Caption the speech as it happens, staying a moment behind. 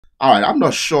All right, I'm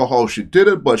not sure how she did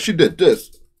it, but she did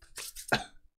this.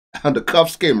 And the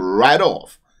cuffs came right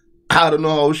off. I don't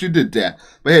know how she did that.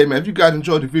 But hey, man, if you guys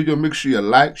enjoyed the video, make sure you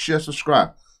like, share,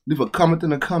 subscribe. Leave a comment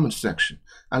in the comment section.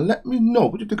 And let me know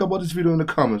what you think about this video in the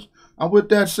comments. And with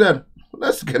that said,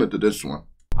 let's get into this one.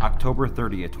 October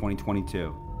 30th,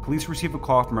 2022. Police receive a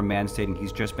call from a man stating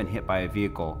he's just been hit by a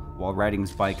vehicle while riding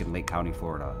his bike in Lake County,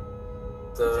 Florida.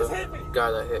 The guy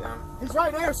that hit him. He's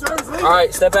right there, sir. He's leaving. All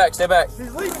right, step back, step back.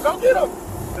 He's leaving. Go get him.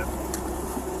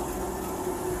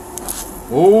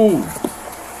 Oh.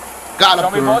 Got Show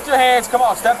me both your hands. Come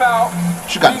on, step out.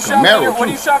 She got a Camaro, what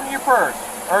are you shoving in your purse?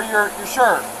 Or your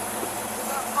shirt?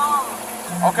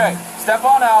 Okay, step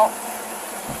on out.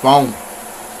 Phone.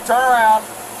 Turn around.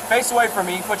 Face away from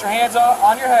me. Put your hands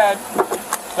on your head.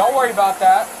 Don't worry about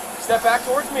that. Step back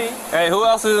towards me. Hey, who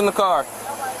else is in the car?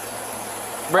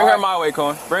 Bring her my way,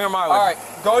 Cohen. Bring her my way. All right,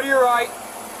 go to your right.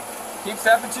 Keep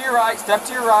stepping to your right. Step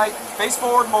to your right. Face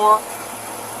forward more.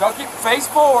 Don't keep face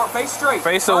forward. Face straight.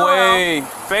 Face away.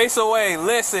 Face away.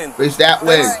 Listen. Face that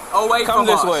way. Away Come from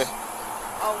this us. way.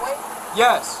 Away?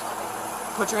 Yes.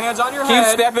 Put your hands on your head.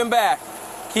 Keep stepping back.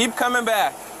 Keep coming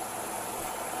back.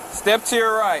 Step to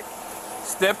your right.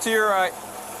 Step to your right.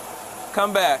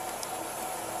 Come back.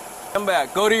 Come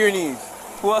back. Go to your knees.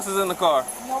 Who else is in the car?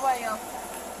 Nobody else.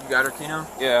 You got her, Keno?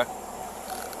 Yeah.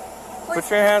 Please.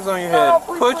 Put your hands on your head. No,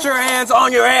 please, Put please. your hands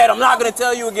on your head. I'm not going to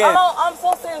tell you again. I'm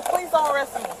so serious. Please don't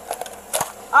arrest me.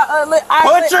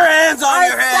 Put your hands on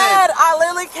your head. I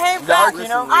literally came Got back. her,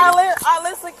 Keno? I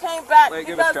literally came back Wait,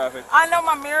 give us because traffic. I know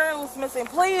my mirror was missing.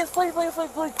 Please, please, please, please,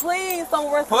 please, please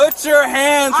don't arrest me. Put your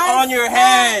hands on your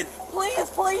head. Please,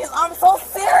 please. I'm so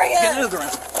serious. Get into the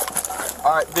ground.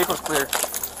 All right, vehicle's clear.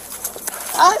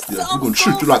 I'm We're going to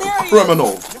treat you like a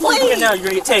criminal. Please. Now you're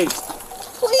going to get tased.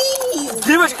 Please.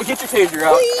 Get your taser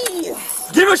out.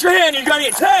 Please. Give us your hand. You're going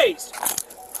to get tased.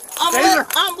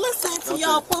 I'm listening to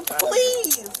y'all, but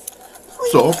please.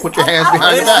 So, put your hands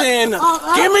behind your back. Listen.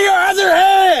 Give me your other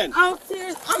hand. I'm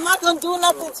serious. I'm not going to do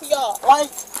nothing to y'all. Like,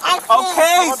 I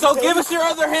can't. Okay, so give us your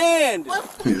other hand.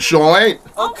 You sure ain't.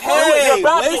 Okay,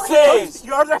 listen.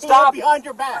 Your other Stop. behind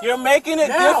your back. You're making it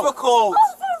Now. difficult.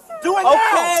 Do it now.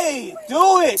 Okay,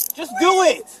 do it. Just do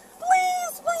it.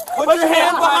 Please, please. Put your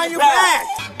hand behind your back.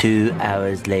 2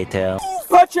 hours later.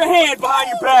 Put your hand behind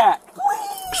your back.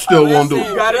 Still won't do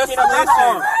Listen, it. Got it? just Grab her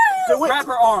arm. listen. Grab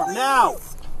her arm. Now.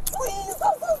 Please,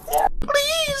 I'm so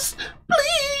serious.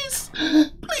 Please,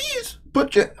 please,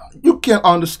 please. You can't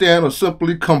understand or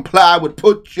simply comply with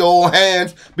put your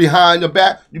hands behind your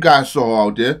back. You guys saw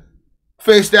out there.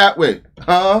 Face that way,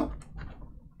 huh?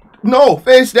 No,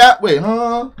 face that way,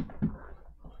 huh?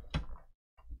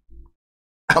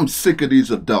 I'm sick of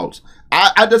these adults.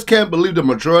 I just can't believe the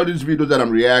majority of these videos that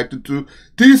I'm reacting to.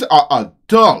 These are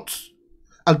adults.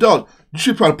 Adults. You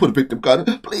should probably put a victim card.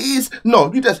 Please.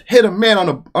 No, you just hit a man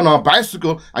on a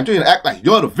bicycle and you act like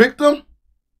you're the victim.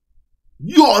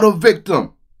 You're the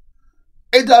victim.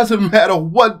 It doesn't matter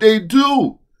what they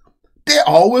do. They're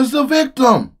always the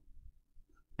victim.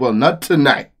 Well, not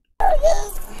tonight.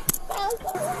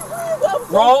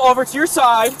 Roll over to your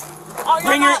side.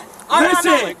 Bring your...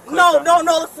 Listen. No,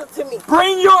 listen to me.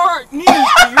 Bring your knees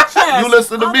to your chest. You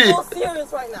listen to me. I'm so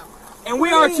serious right now. And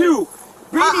we are too.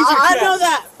 Bring these to your I chest. know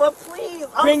that, but please.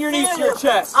 Bring your knees to your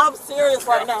chest. I'm serious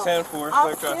right now. 10-4.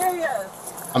 I'm serious.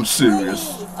 I'm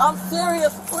serious. Please. I'm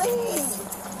serious, please.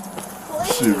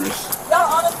 Please. Serious.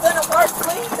 Y'all understand the word,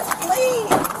 please,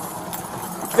 please.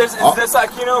 Is this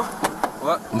like, you know?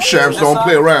 What? Them sheriffs don't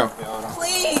play around.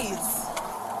 Please.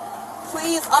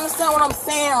 Please understand what I'm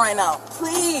saying right now.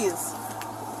 Please.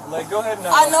 Like, go ahead and...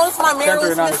 I noticed my mirror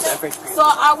was Center missing, FHP. so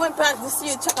I went back to see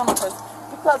it, check on my purse.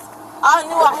 Because I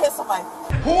knew I hit somebody.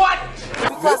 What?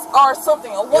 Because, or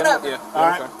something, or whatever. Yeah.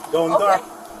 Alright, go in the door.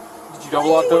 Did you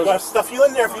double lock We those? gotta stuff you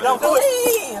in there if you don't do it.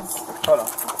 Please. Hold on.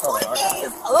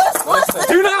 Please. Let's listen.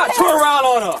 Do not turn around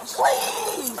on us.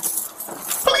 Please.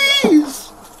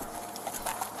 Please.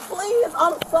 Please.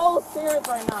 I'm so serious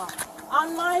right now.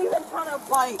 I'm not even trying to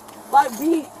like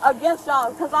be against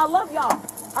y'all because I love y'all.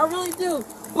 I really do.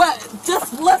 But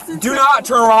just listen. Do not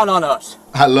turn around on us.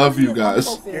 I love you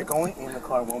guys. You're going in the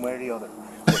car one way or the other.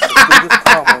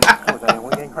 We're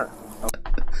getting hurt.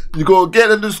 You're going to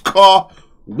get in this car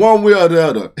one way or the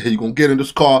other. You're going to get in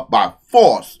this car by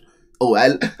force. Oh,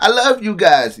 I love you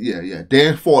guys. Yeah. They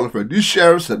ain't falling for it. These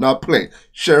sheriffs are not playing.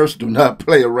 Sheriffs do not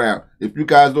play around. If you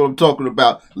guys know what I'm talking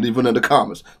about, leave it in the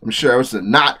comments. Them sheriffs are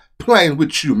not playing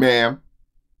with you, ma'am.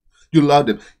 You love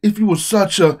them. If you were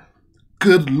such a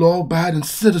good law-abiding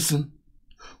citizen,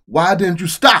 why didn't you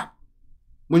stop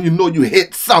when you know you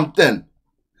hit something?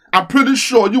 I'm pretty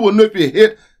sure you will know if you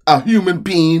hit a human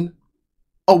being.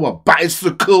 or a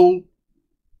bicycle,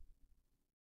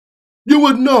 you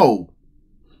would know.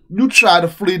 You try to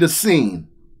flee the scene.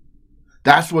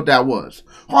 That's what that was.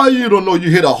 How you don't know you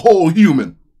hit a whole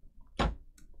human?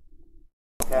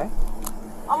 Okay.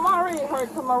 I'm already hurt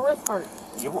because my wrist hurt.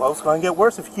 Well, it's going to get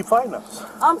worse if you keep fighting us.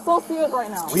 I'm so serious right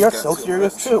now. We are so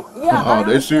serious too. Yeah, Oh,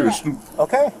 they're serious too.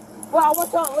 Okay. But I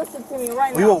want y'all to listen to me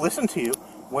right now. We will listen to you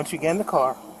once you get in the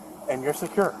car and you're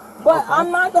secure. But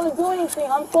I'm not going to do anything.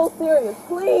 I'm so serious.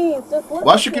 Please, just listen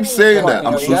Why she to keep me. saying that?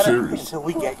 I'm You so gotta- serious. Until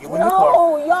we get you in the car.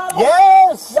 No, y'all don't.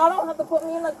 Yes! Y'all don't have to put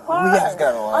me in the car. Yes,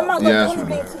 girl. I'm not going to Yes, do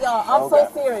we anything to y'all. I'm so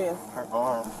serious. Her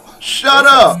arm. Shut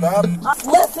up. Stop.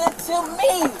 Listen to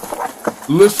me.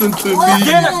 Listen to me.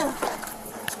 Listen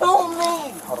to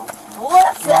me.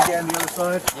 Listen. Get on the other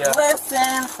side. Yeah.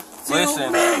 Listen to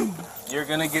Listen, me. you're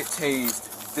gonna get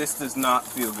tased. This does not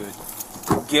feel good.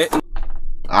 Get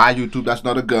YouTube, that's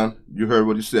not a gun. You heard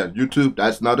what he said. YouTube,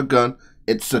 that's not a gun.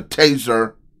 It's a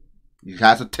taser. He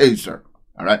has a taser.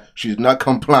 All right. She's not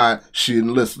compliant. She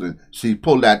isn't listening. She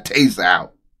pulled that taser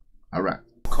out. All right.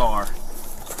 car.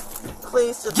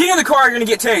 Please just. Get in the car, you're gonna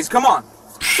get tased. Come on.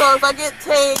 So if I get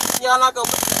tased, y'all not going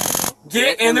to listen to me.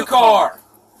 Get in the car.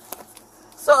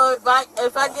 So if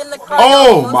I get in the car,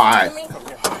 Oh, y'all my. listen to me?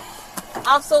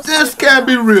 I'm so This serious. can't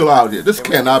be real out here. This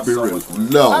cannot be real. I'm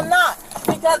No. not,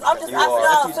 because I'm just asking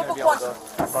y'all a simple question.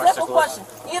 Simple question.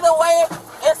 Either way,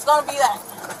 it's gonna be that.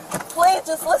 Please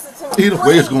just listen to me. Either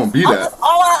way, it's gonna be that.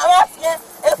 All I'm asking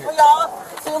is for y'all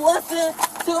to listen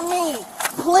to me.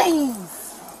 Please.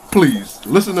 Please.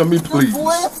 Listen to me, please. Just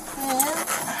listen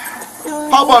to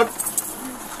me. How about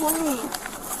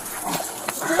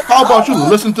Please. you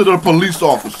listen to the police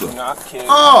officer? not kidding.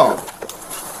 Oh.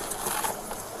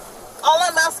 All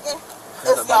I'm asking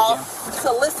is y'all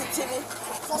to listen to me.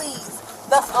 Please.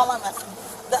 That's all I'm asking.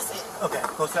 That's it. Okay,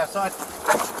 close that side.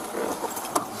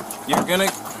 You're gonna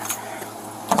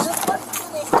Just listen to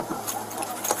me.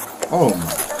 Oh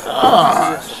my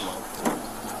gosh.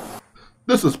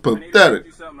 This is I need to pathetic.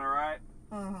 do something, all right?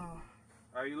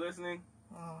 Are you listening?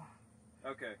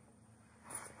 Okay.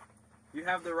 You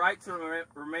have the right to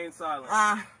remain silent.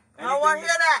 I don't want to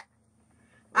hear that.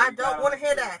 I don't want to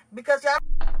hear that because y'all.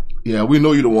 Yeah, we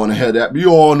know you don't want to hear that. We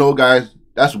all know, guys,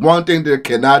 that's one thing they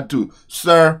cannot do.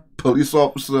 Sir, police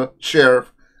officer,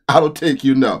 sheriff, I don't think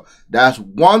you know. That's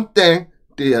one thing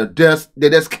they just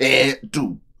can't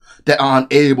do. They're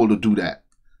unable to do that.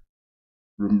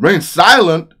 Remain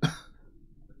silent?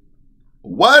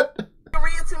 What? You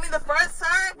read it to me the first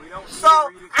time, We don't need so to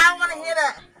read it to I don't you want to all hear the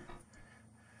that. time.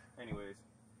 Anyways,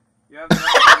 you have the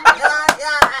right to remain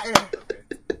silent.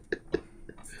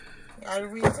 Y'all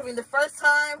read it to me the first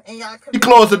time, and y'all He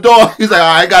closed the door. He's like,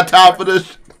 I ain't got time for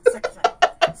this. second time.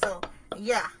 So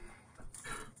yeah,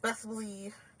 best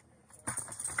believe.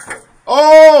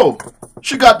 Oh,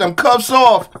 she got them cuffs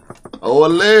off.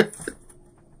 Ole.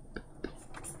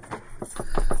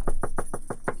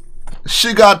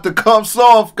 She got the cuffs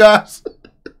off, guys.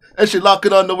 And she locked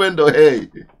it on the window. Hey,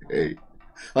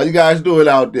 how you guys doing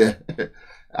out there?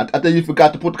 I think you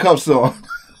forgot to put the cuffs on.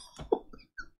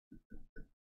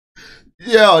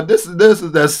 Yeah, that's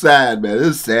sad, man.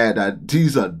 It's sad that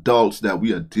these adults that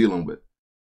we are dealing with.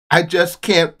 I just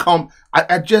can't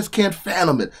I just can't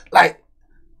fathom it. Like,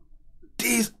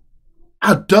 these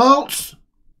adults,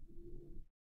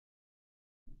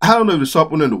 I don't know if it's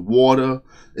something in the water,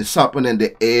 it's something in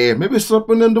the air, maybe it's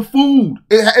something in the food.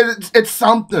 It's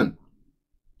something.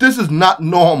 This is not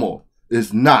normal.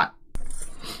 It's not.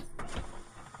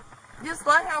 Just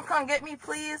let him come get me,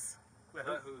 please. Let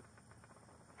who?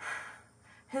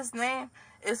 His name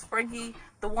is Frankie,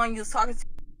 the one you was talking to.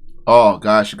 Oh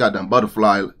gosh, she got them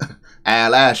butterfly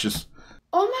eyelashes.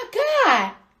 Oh my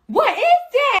God! What is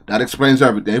that? That explains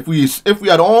everything. If we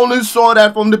had only saw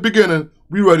that from the beginning,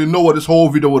 we already know what this whole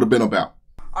video would have been about.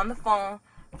 On the phone.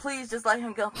 Please just let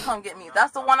him come get me.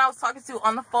 That's the one I was talking to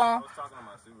on the phone. I was talking to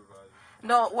my supervisor.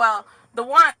 No, well,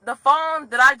 the phone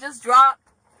that I just dropped,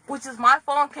 which is my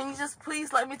phone, can you just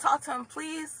please let me talk to him,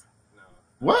 please?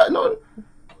 What? No.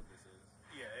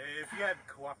 Yeah, if you had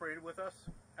cooperated with us,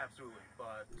 absolutely.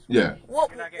 But Yeah.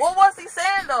 What was he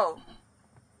saying, though?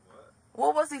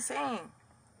 What was he saying?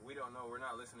 We don't know. We're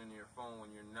not listening to your phone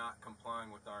when you're not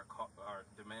complying with our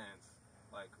demands.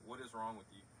 Like, what is wrong with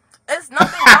you? It's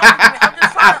nothing wrong with me. I'm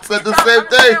just trying to Said the y'all same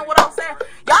understand thing. what I'm saying.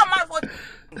 Y'all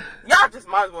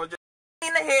might as well just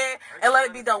in the head and let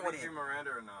it be done with Read it. your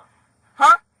Miranda or not?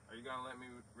 Huh? Are you gonna let me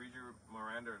read your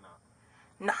Miranda or not?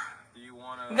 Nah. Do you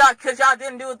wanna? Yeah, because y'all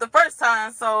didn't do it the first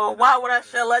time, so why would I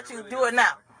should let you do it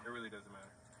now? It really doesn't matter.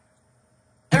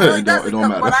 It really It don't doesn't,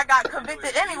 matter. but I got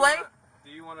convicted anyway.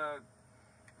 Do you wanna?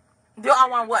 Do I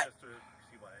want what?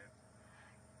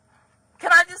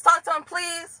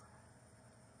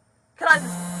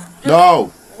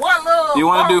 No. One little. You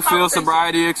want to do phone field conversation.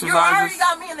 sobriety You exercises? already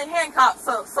got me in the handcuffs,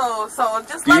 so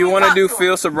just. Do let you me want to talk do him.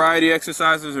 field sobriety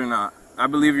exercises or not? I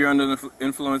believe you're under the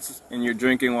influence and you're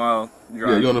drinking while driving.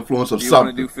 Yeah, you're under the influence of Do you something.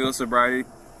 want to do field sobriety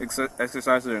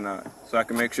exercises or not? So I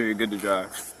can make sure you're good to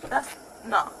drive.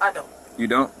 No, I don't. You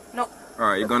don't? No. All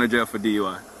right, you're going to jail for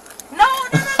DUI. No.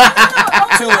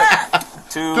 Don't Too do late. that.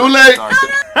 Too late. Sorry.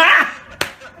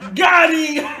 Got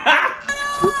him!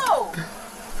 No.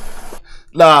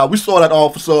 Nah, we saw that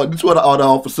officer. We saw the other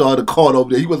officer in the car over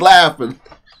there. He was laughing.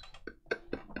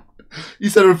 He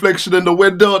said a reflection in the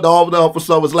window. The other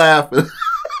officer was laughing.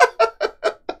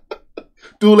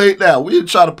 Too late now. We didn't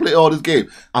try to play all this game.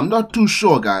 I'm not too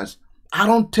sure, guys. I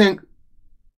don't think...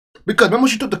 Because remember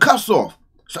she took the cuffs off.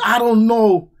 So I don't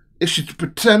know if she's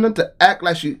pretending to act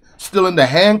like she's still in the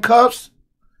handcuffs,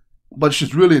 but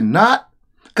she's really not.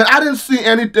 Because I didn't see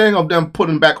anything of them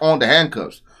putting back on the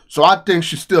handcuffs. So I think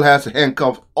she still has the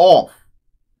handcuffs off.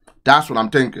 That's what I'm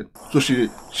thinking. So she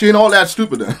ain't all that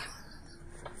stupid then.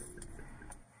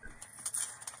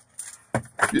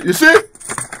 You see?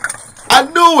 I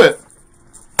knew it.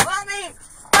 Let me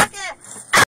fucking.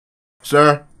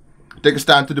 Sir, I think it's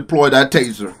time to deploy that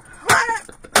taser. Let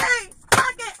me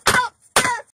fucking out.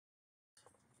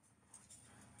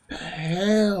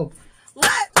 Hell.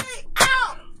 Let me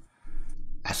out.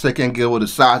 I still can't get with the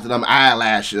size of them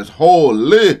eyelashes.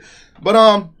 Holy.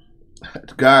 But,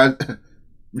 guys,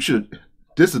 we should,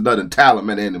 this is not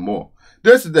entitlement anymore.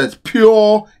 This is just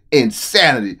pure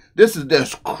insanity. This is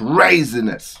just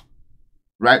craziness.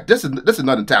 Right? This is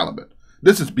not entitlement.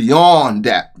 This is beyond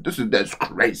that. That's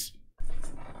crazy.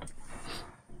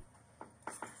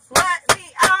 Let me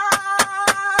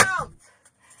out.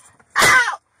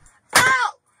 Out.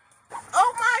 Out.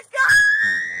 Oh my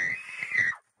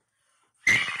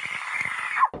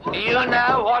God. You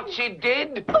know what she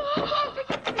did?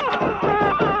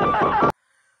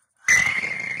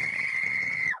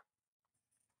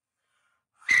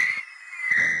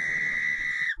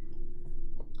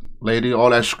 Lady, all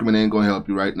that screaming ain't gonna help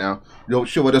you right now. Yo,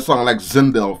 shit with this song like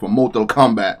Kendel from Mortal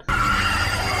Kombat.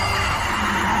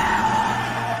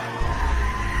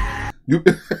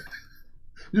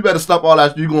 You better stop all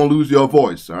that. You're gonna lose your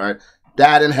voice, all right?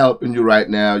 That ain't helping you right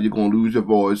now. You're gonna lose your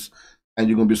voice, and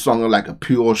you're gonna be singing like a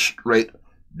pure straight.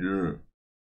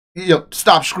 Yeah.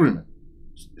 Stop screaming.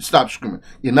 Stop screaming.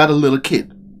 You're not a little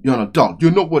kid. You're an adult. You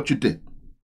know what you did.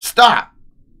 Stop.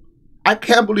 I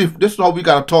can't believe this is how we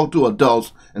gotta talk to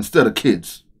adults instead of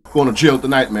kids. Going to jail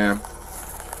tonight, man.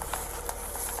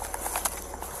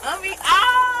 Let me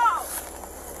out.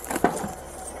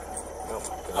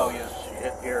 Oh, yeah. She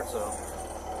hit here, so.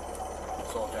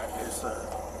 Assault jacket is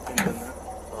in there.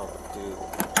 Oh, dude.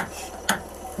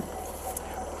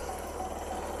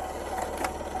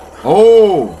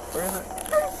 Oh! Where is it?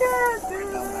 I can't do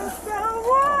this no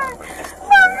more.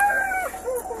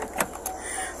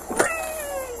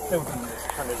 Then we can just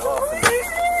turn it off. And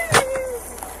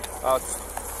I'll just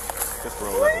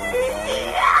roll that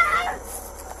window down.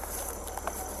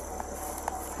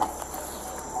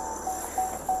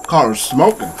 Car is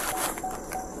smoking.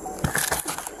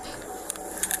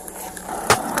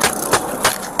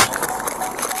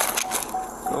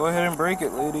 Go ahead and break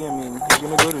it, lady. I mean,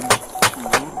 you're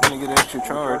gonna get an extra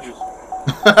charge. Man.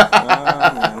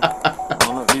 I don't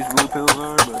know what these blue pills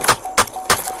are, but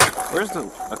where's the?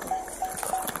 Okay.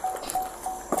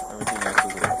 Everything else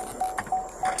is there.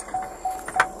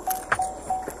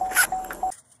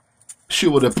 She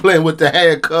would have playing with the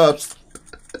handcuffs.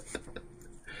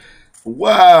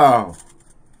 Wow.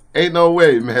 Ain't no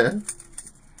way, man.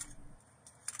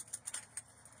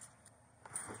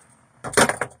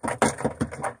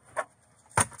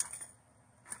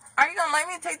 Are you gonna let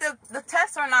me take the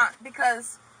test or not?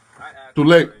 Because Too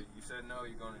late. You said no,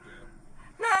 you're going to jail.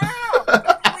 no.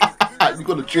 Please, You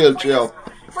go to jail.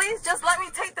 Please just let me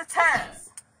take the test.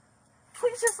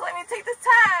 Please just let me take the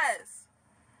test.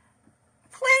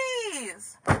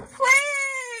 Please.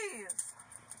 Please.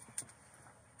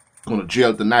 Going to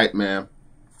jail tonight, man.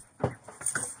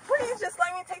 Please just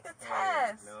let me take the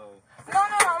test. No. No,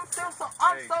 I'm still so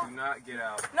Hey, do not get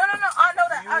out. No, I know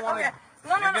that. You wanna- Okay.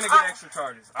 No, You're gonna get extra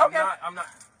charges. Okay.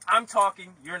 I'm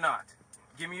talking. You're not.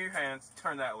 Give me your hands.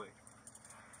 Turn that way.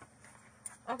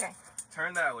 Okay.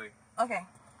 Turn that way. Okay.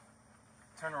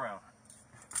 Turn around.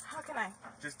 How can I?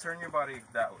 Just turn your body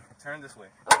that way. Turn this way.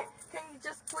 Okay. Can you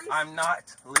just please? I'm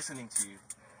not listening to you.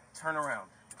 Turn around.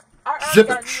 I already Zip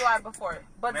got a it. DUI before,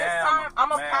 but this Ma'am, time I'm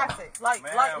gonna ma'am, pass it. Like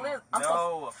Liz.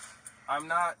 No, I'm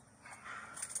not.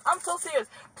 I'm so serious.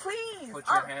 Please. Put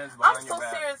your hands behind I'm your so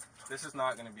back. serious. This is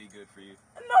not gonna be good for you.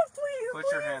 No, please. Put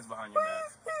your hands behind your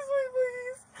back.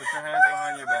 Please. Put your hands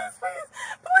behind your back.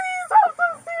 Please.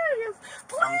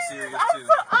 serious too.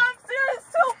 I'm serious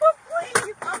too, but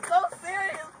please, I'm so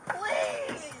serious.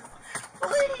 Please,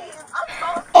 please, I'm so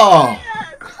serious. Oh,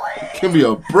 Please. give me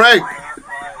a break.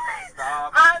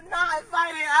 Stop. I'm not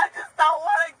fighting. I just don't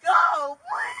want to go.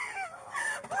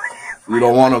 Please, please. You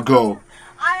don't want to go.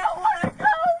 I don't want to go.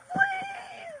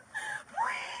 Please,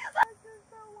 please. I just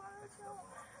don't want to go.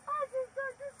 I just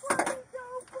want to go.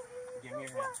 Please. Give me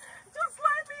your hand. Just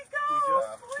let me go.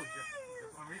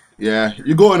 Please. Yeah,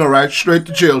 you're going all right. Straight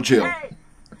to jail. Hey,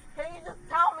 can you just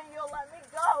tell me you'll let me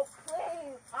go,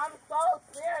 please? I'm so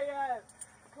serious.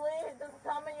 Please, just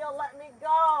tell me you'll let me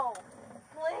go.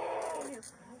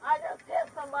 Please. I just hit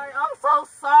somebody. I'm so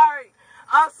sorry.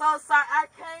 I'm so sorry. I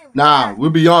came Nah, back. we're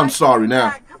beyond sorry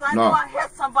now. Because I knew No. I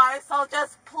hit somebody, so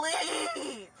just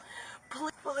please.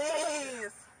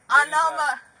 Please. I know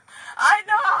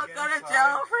I'll go to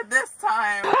jail for this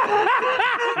time.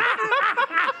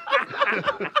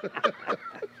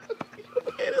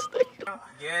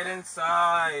 Get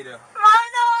inside. I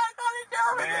know I'll go to jail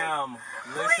for this. Ma'am,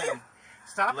 listen.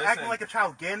 Stop Listen. acting like a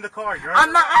child. Get in the car. You're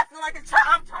I'm not acting like a child.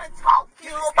 I'm trying to talk to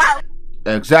you about.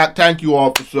 Exact. Thank you,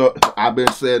 officer. I've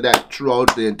been saying that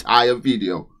throughout the entire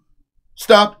video.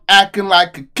 Stop acting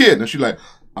like a kid. And she's like,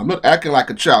 I'm not acting like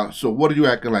a child. So what are you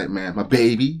acting like, man? A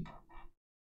baby?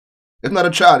 It's not a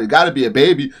child. It got to be a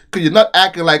baby because you're not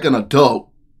acting like an adult.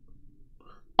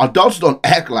 Adults don't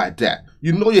act like that.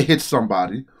 You know you hit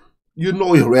somebody. You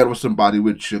know you ran with somebody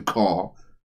with your car.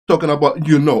 Talking about,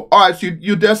 you know. All right, so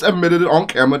you just admitted it on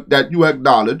camera that you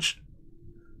acknowledged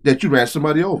that you ran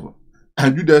somebody over.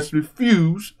 And you just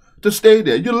refused to stay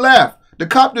there. You left. The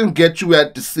cop didn't get you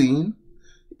at the scene.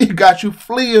 He got you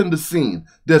fleeing the scene.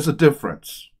 There's a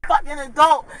difference. Fucking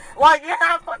adult. Like, you're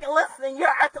not fucking listening. You're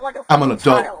acting like a I'm an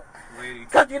fucking adult. child. Lady,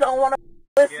 Because you don't want to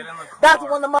listen. get in the car. That's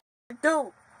when the motherfuckers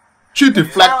do. She I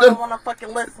deflected. don't want to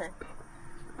fucking listen.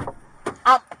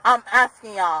 I'm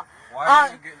asking y'all.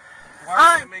 Why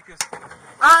are you make us...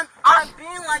 I'm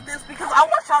being like this because I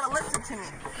want y'all to listen to me.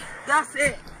 That's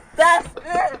it. That's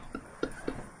it.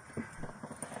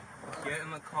 Get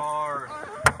in the car.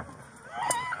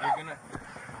 You're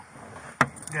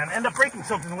gonna end up breaking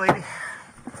something, lady.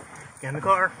 Get in the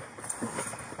car.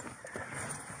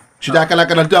 She's acting like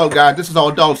an adult, guys. This is how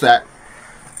adults act.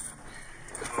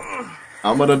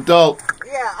 I'm an adult.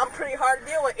 Yeah, I'm pretty hard to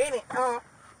deal with, ain't it?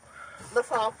 That's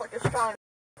how I'm fucking strong.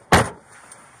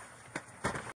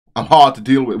 I'm hard to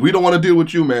deal with. We don't want to deal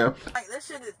with you, man. Like, this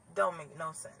shit don't make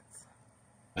no sense.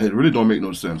 It really don't make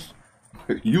no sense.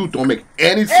 You don't make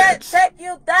any sense. It take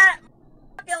you that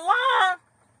fucking long.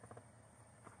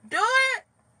 Do it.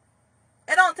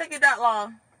 It don't take you that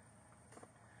long.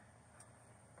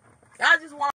 I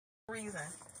just want a reason.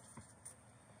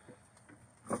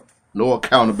 No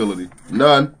accountability.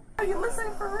 None. Are you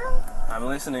listening for real? I'm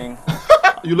listening.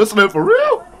 You listening for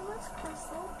real? My name is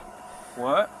Crystal.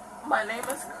 What? My name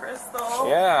is Crystal.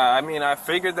 Yeah, I mean, I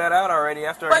figured that out already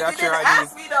after But I got you your didn't ID.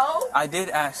 ask me though. I did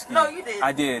ask you. No, you didn't.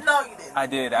 I did. No, you didn't. I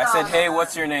did. No, I said, no, hey, no.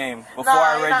 what's your name? Before No,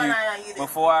 I read no, you. no, no, you didn't.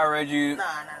 Before I read you. No.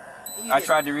 You I didn't.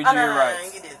 tried to read you your No,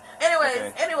 rights. you didn't.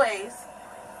 Anyways,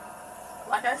 Okay.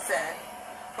 like I said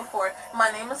before,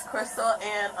 my name is Crystal,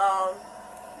 and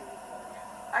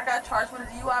I got charged with a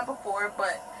DUI before,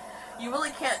 but you really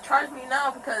can't charge me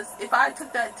now because if I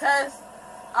took that test,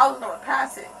 I was gonna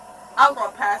pass it.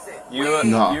 You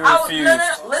No.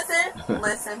 refused.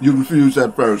 Listen. You refused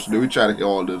at first. Then we try to hear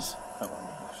all this.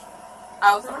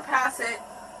 I was gonna pass it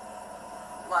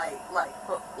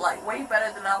like way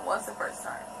better than I was the first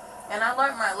time. And I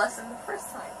learned my lesson the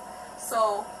first time.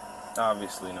 So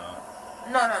Obviously not.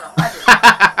 no, I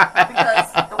didn't.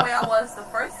 Because the way I was the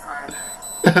first time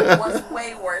was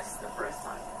way worse the first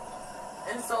time.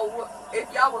 And so if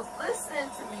y'all was listening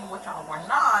to me, which y'all were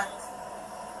not,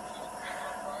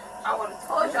 I would have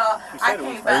told y'all I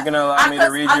came back. Are you gonna allow me to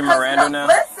read you Miranda now?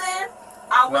 Listen.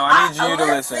 I need you to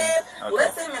listen. Okay.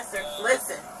 Listen, mister.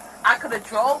 Listen. I could have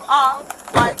drove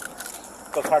off like.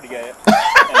 So it's hard to get it.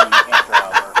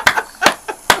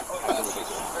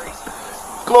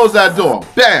 Close that door.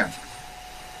 Bam.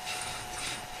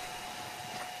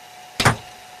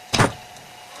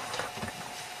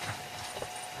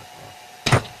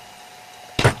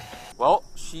 Well,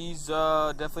 she's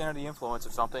definitely under the influence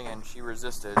of something, and she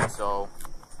resisted, so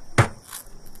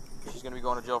she's gonna be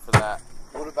going to jail for that.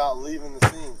 What about leaving the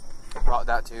scene?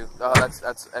 That too. That's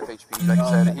FHP. Like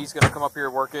I said, he's gonna come up here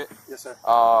and work it. Yes, sir.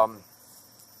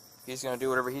 He's gonna do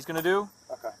whatever he's gonna do.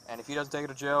 Okay. And if he doesn't take her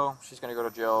to jail, she's gonna go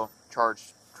to jail,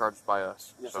 charged by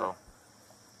us. Yes, so.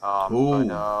 Ooh.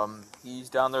 But he's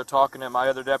down there talking to my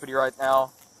other deputy right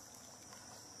now,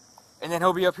 and then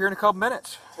he'll be up here in a couple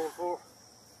minutes. 10-4.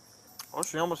 Well,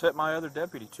 she almost hit my other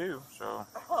deputy too. So.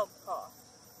 Oh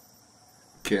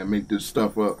can't make this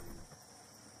stuff up.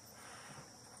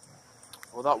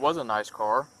 Well, that was a nice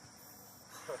car.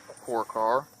 Poor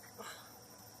car.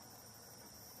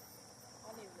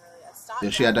 Yeah,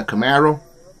 she had the Camaro.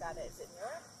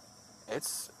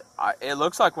 It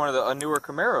looks like a newer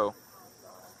Camaro.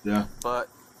 Yeah. But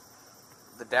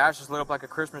the dash is lit up like a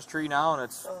Christmas tree now, and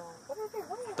it's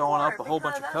throwing up a whole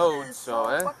bunch of codes.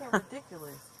 So,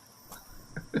 ridiculous.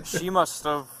 She must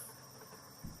have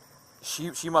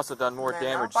done more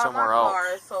damage somewhere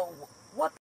else. So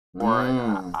what?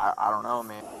 I don't know,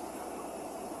 man.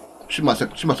 She must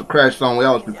have crashed somewhere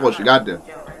else before she got there.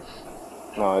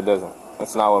 No, it doesn't.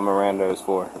 That's not what Miranda is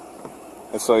for.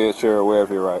 It's so that you're aware of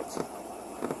your rights.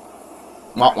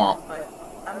 Womp womp. But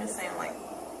I'm just saying, like,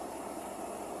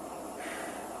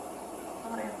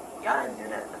 y'all didn't do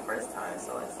that the first time,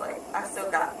 so it's like I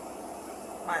still got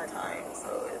my time,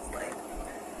 so it's like,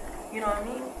 you know what I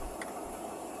mean?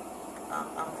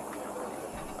 I'm thinking of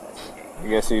it. I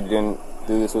guess you didn't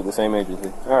do this with the same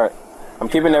agency. All right. I'm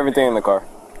keeping everything in the car.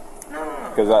 No.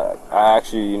 Because I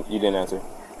actually, you didn't answer.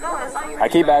 No, it's not even. I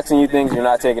keep asking you things, you're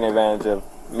not taking advantage of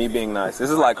me being nice. This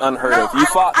is like unheard of. You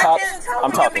fought cops.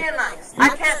 I'm talking. Nice.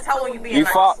 I can't tell when you're being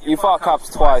nice. You fought cops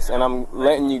twice, and I'm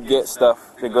letting you get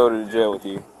stuff to go to jail with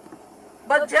you.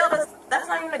 But jail, that's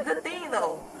not even a good thing,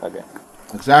 though. Okay.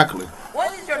 Exactly.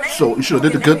 What is your name? So you should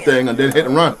have did the good thing and then hit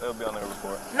and run. It'll be on the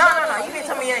report. No. You need to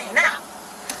tell me your name now.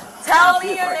 Tell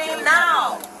me your name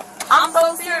now. I'm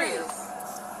so serious.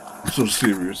 I'm so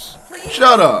serious. Please.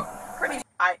 Shut up.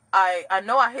 I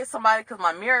know I hit somebody because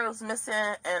my mirror was missing,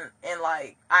 and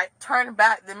like I turned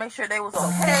back to make sure they was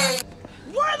okay.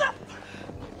 Where the?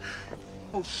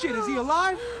 Oh shit! Is he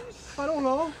alive? I don't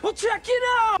know. Well, check it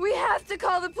out. We have to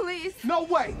call the police. No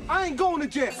way. I ain't going to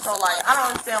jail. So like I don't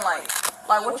understand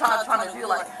like what y'all trying to do.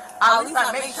 Like at least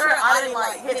I make sure I didn't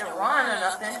like hit and run or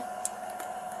nothing.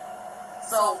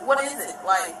 So what is it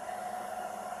like?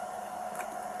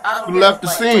 I don't You left the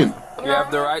scene. You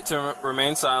have the right to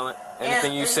remain silent.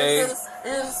 Anything you say,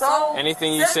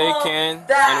 anything you say can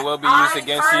and will be used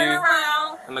against you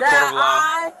in the court of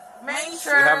law.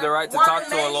 You have the right to talk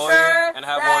to a lawyer and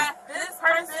have one. This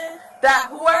person, that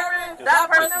whoever that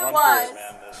person was,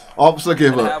 Officer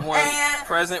gave up. Have one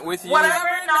present with you whatever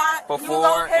or not,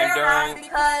 before and during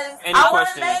any I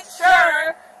questioning. make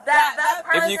sure that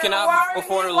person, if you cannot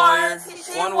afford a lawyer,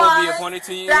 one will be appointed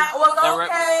to you one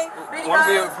will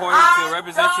be appointed to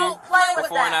represent you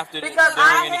before and after during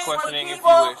any questioning if you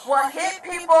wish. Will hit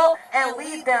people and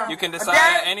lead them. You can decide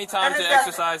at any time to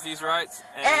exercise these rights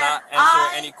and not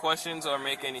answer any questions or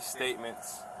make any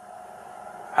statements.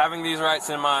 Having these rights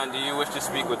in mind, do you wish to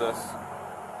speak with us?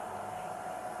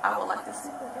 I would like to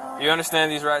speak with y'all. You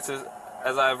understand these rights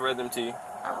as I have read them to you?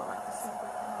 I would like to speak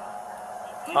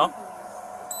with Huh? y'all.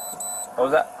 What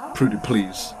was that? Pretty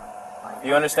please.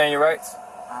 You understand your rights?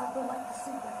 I would like to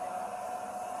speak with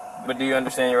y'all. But do you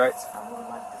understand your rights? I would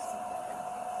like to speak with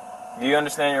y'all. Do you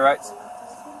understand your rights?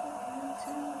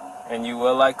 And you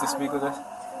will like to speak with us?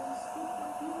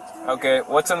 Okay,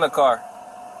 what's in the car?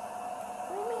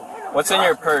 What's in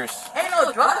your purse? Ain't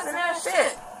no drugs in there,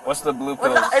 shit. What's the blue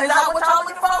pills? Is that what y'all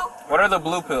looking for? What are the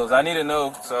blue pills? I need to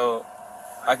know so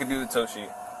I can do the tow sheet.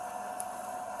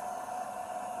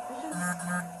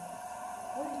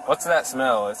 What's that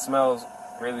smell? It smells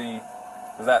really...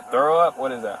 Is that throw up?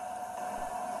 What is that?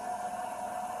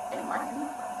 It might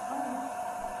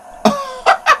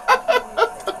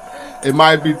be. It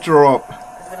might be throw up.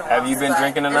 Have you been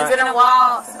drinking tonight? It's been a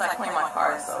while since I cleaned my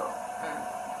car, so...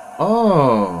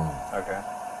 Oh. Okay.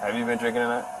 Have you been drinking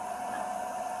tonight?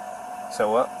 So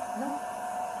what? No.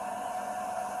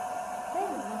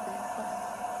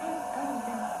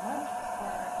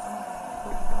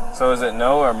 So is it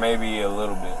no or maybe a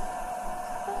little bit?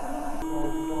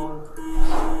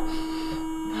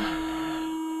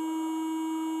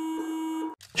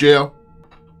 Jail.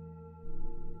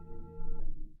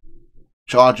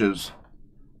 Charges.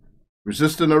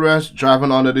 Resisting arrest,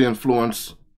 driving under the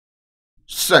influence.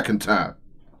 Second time.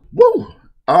 Woo!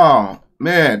 Oh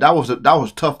man, that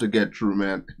was tough to get through,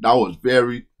 man. That was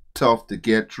very tough to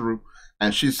get through.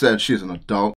 And she said she's an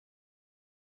adult.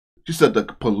 She said the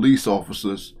police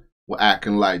officers were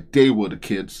acting like they were the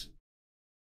kids.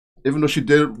 Even though she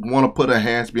did want to put her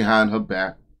hands behind her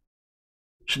back.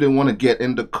 She didn't want to get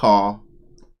in the car,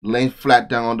 laying flat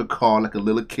down on the car like a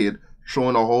little kid,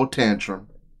 throwing a whole tantrum.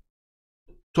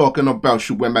 Talking about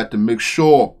she went back to make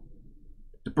sure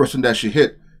the person that she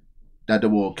hit, that they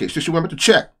were okay. So she went back to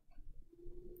check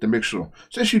to make sure.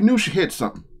 So she knew she hit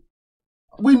something.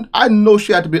 I know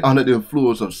she had to be under the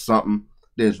influence of something.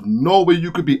 There's no way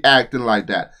you could be acting like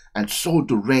that and so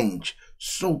deranged,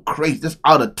 so crazy, just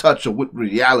out of touch with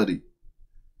reality.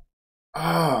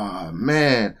 Ah,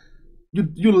 man.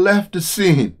 You left the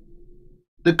scene.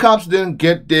 The cops didn't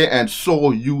get there and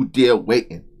saw you there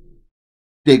waiting.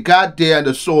 They got there and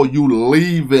they saw you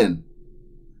leaving.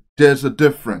 There's a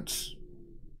difference.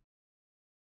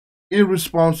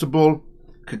 Irresponsible,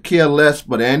 could care less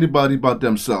but anybody but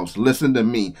themselves. Listen to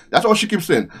me. That's all she keeps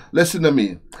saying. Listen to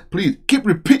me. Please keep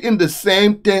repeating the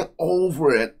same thing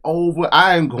over and over.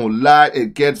 I ain't gonna lie,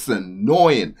 it gets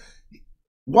annoying.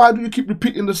 Why do you keep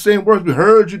repeating the same words? We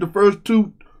heard you the first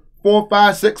 2, 4,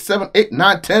 5, 6, 7, 8,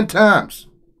 9, 10 times.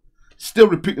 Still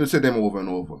repeating the same thing over and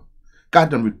over. Got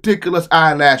them ridiculous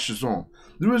eyelashes on.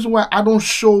 The reason why I don't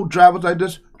show drivers like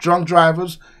this, drunk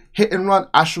drivers, hit and run,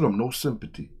 I show them no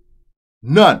sympathy.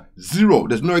 None. Zero.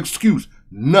 There's no excuse.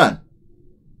 None.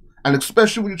 And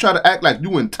especially when you try to act like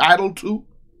you entitled to.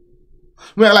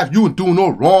 When you act like you were doing no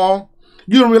wrong.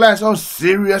 You don't realize how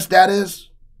serious that is.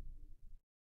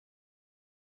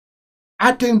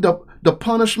 I think the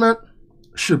punishment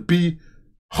should be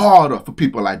harder for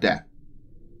people like that.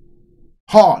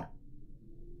 Hard.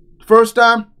 First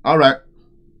time, all right.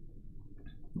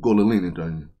 You go to lenient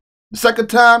on you. The second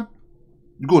time,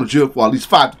 you go to jail for at least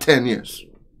 5 to 10 years.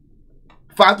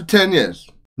 5 to 10 years.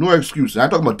 No excuses. I'm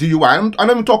talking about DUI. I'm not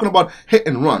even talking about hit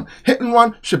and run. Hit and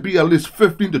run should be at least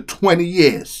 15 to 20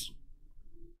 years.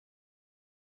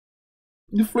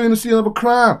 You're fleeing the scene of a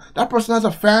crime. That person has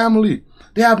a family.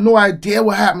 They have no idea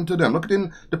what happened to them. Look at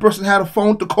them. The person had a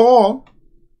phone to call.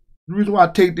 The reason why I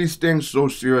take these things so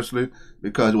seriously,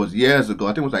 because it was years ago. I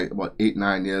think it was like about 8,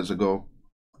 9 years ago.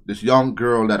 This young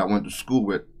girl that I went to school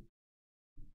with,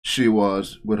 she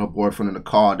was with her boyfriend in the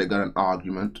car. They got an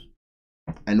argument.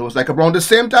 And it was like around the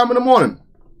same time in the morning.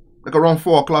 Like around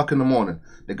 4 o'clock in the morning.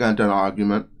 They got into an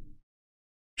argument.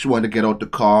 She wanted to get out the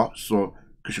car. So,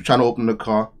 because she was trying to open the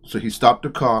car. So he stopped the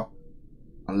car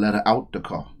and let her out the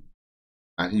car.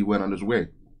 And he went on his way.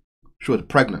 She was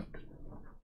pregnant.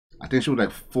 I think she was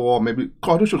like 4, maybe,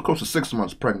 I think she was close to 6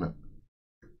 months pregnant.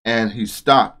 And he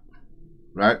stopped,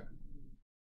 right?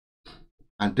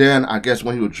 And then, I guess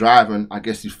when he was driving, I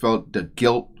guess he felt the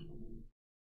guilt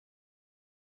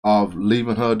of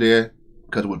leaving her there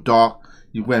because it was dark.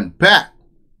 He went back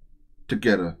to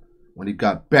get her. When he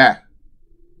got back,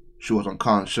 she was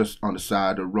unconscious on the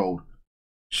side of the road.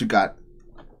 She got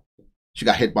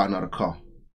hit by another car.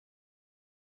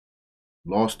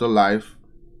 Lost her life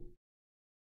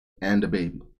and the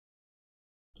baby.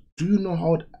 Do you know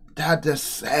how that's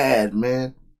sad,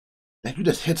 man? Like you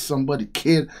just hit somebody,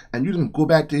 kid, and you didn't go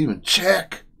back to even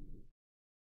check.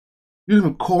 You didn't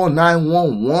even call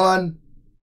 911.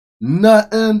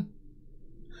 Nothing.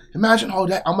 Imagine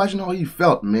how he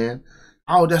felt, man.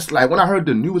 I was just like, when I heard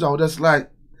the news, I was just like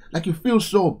you feel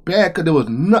so bad because there was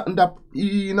nothing that,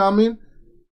 you know what I mean?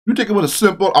 You think it was a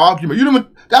simple argument. You don't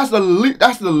even, that's the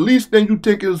least thing you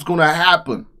think is gonna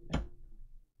happen.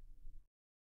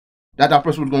 That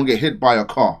person was gonna get hit by a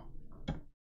car.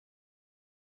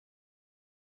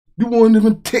 You wouldn't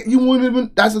even,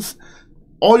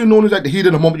 all you know is that the heat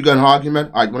of the moment you got an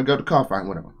argument. All right, you wanna get out the car? Fine,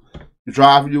 whatever. You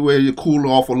drive your way, you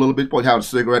cool off a little bit, probably have a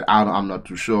cigarette. I'm not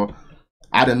too sure.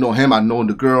 I didn't know him, I know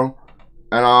the girl.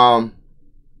 And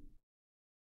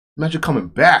imagine coming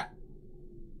back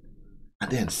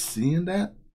and then seeing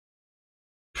that.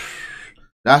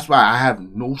 That's why I have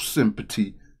no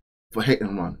sympathy for hit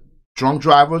and run. Drunk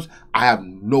drivers, I have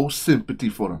no sympathy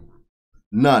for them.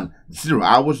 None. Zero.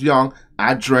 I was young,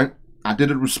 I drank, I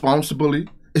did it responsibly.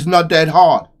 It's not that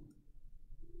hard.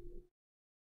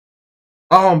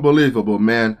 Unbelievable,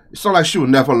 man. It's not like she would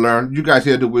never learn. You guys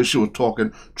hear the way she was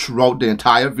talking throughout the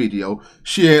entire video.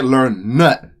 She ain't learned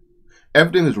nothing.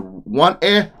 Everything is one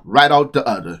ear, right out the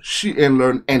other. She ain't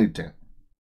learned anything.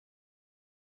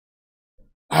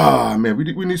 Ah, man,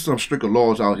 we need some stricter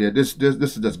laws out here. This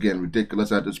is just getting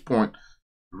ridiculous at this point.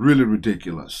 Really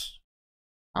ridiculous.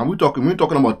 And we ain't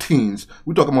talking about teens.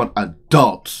 We're talking about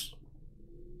adults.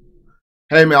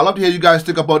 Hey, man, I'd love to hear you guys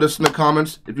think about this in the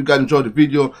comments. If you guys enjoyed the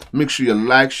video, make sure you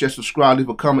like, share, subscribe, leave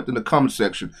a comment in the comment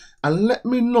section. And let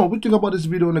me know what you think about this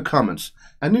video in the comments.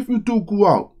 And if you do go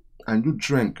out and you're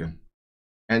drinking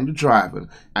and you're driving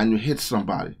and you hit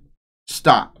somebody,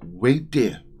 stop. Wait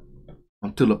there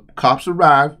until the cops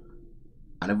arrive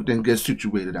and everything gets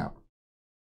situated out.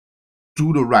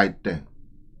 Do the right thing.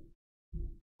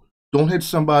 Don't hit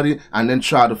somebody and then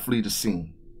try to flee the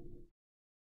scene.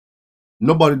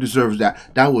 Nobody deserves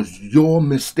that. That was your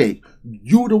mistake.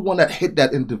 You're the one that hit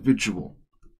that individual.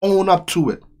 Own up to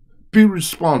it. Be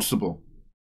responsible.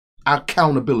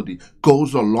 Accountability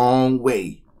goes a long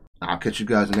way. I'll catch you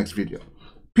guys in the next video.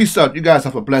 Peace out. You guys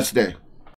have a blessed day.